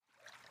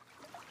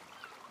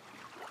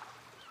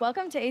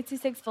Welcome to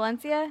 826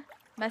 Valencia,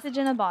 message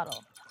in a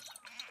bottle.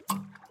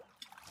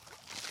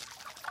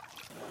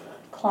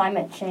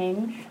 Climate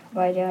Change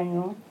by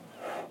Daniel.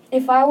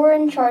 If I were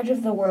in charge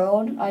of the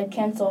world, I'd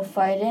cancel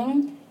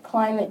fighting,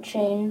 climate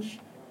change,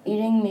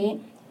 eating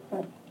meat,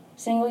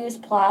 single-use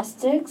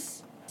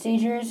plastics,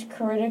 seizures,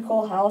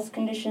 critical health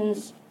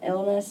conditions,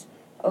 illness,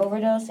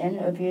 overdose, and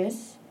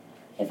abuse.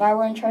 If I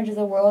were in charge of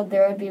the world,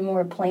 there would be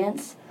more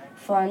plants,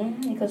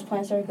 fun, because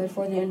plants are good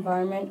for the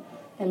environment,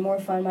 and more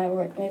fun might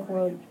make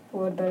world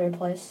a better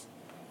place.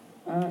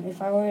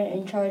 If I were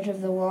in charge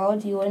of the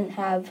world, you wouldn't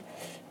have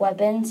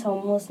weapons,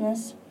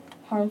 homelessness,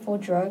 harmful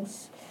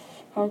drugs,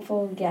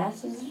 harmful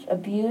gases,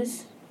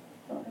 abuse,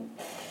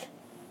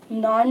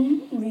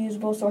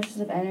 non-reusable sources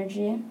of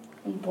energy,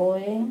 and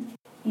bullying.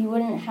 You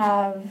wouldn't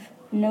have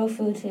no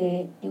food to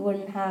eat. You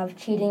wouldn't have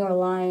cheating or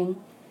lying.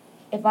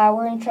 If I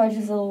were in charge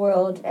of the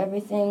world,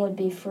 everything would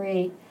be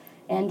free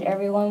and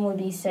everyone would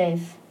be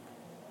safe.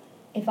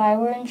 If I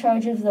were in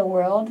charge of the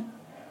world,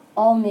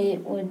 all meat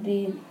would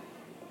be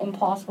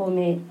impossible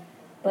meat,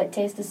 but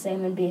taste the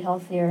same and be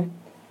healthier.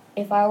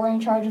 If I were in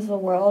charge of the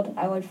world,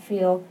 I would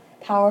feel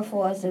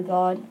powerful as a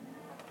god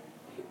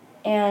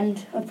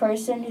and a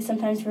person who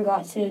sometimes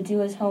forgot to do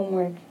his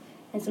homework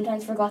and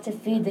sometimes forgot to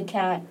feed the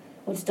cat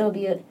would still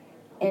be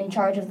in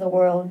charge of the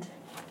world.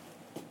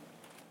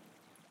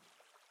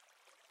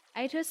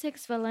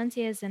 806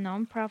 Valencia is a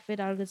non-profit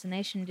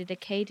organization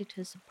dedicated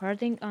to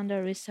supporting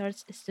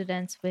under-researched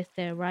students with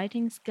their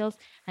writing skills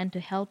and to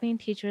helping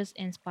teachers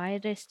inspire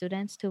their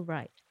students to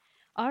write.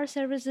 Our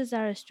services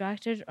are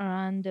structured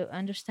around the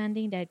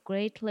understanding that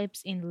great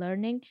leaps in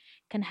learning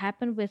can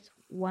happen with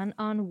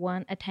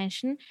one-on-one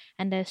attention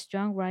and that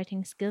strong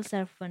writing skills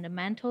are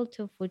fundamental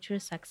to future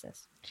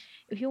success.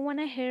 If you want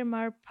to hear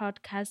more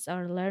podcasts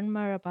or learn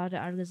more about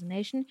the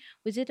organization,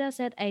 visit us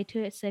at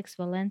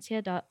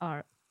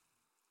 826valencia.org.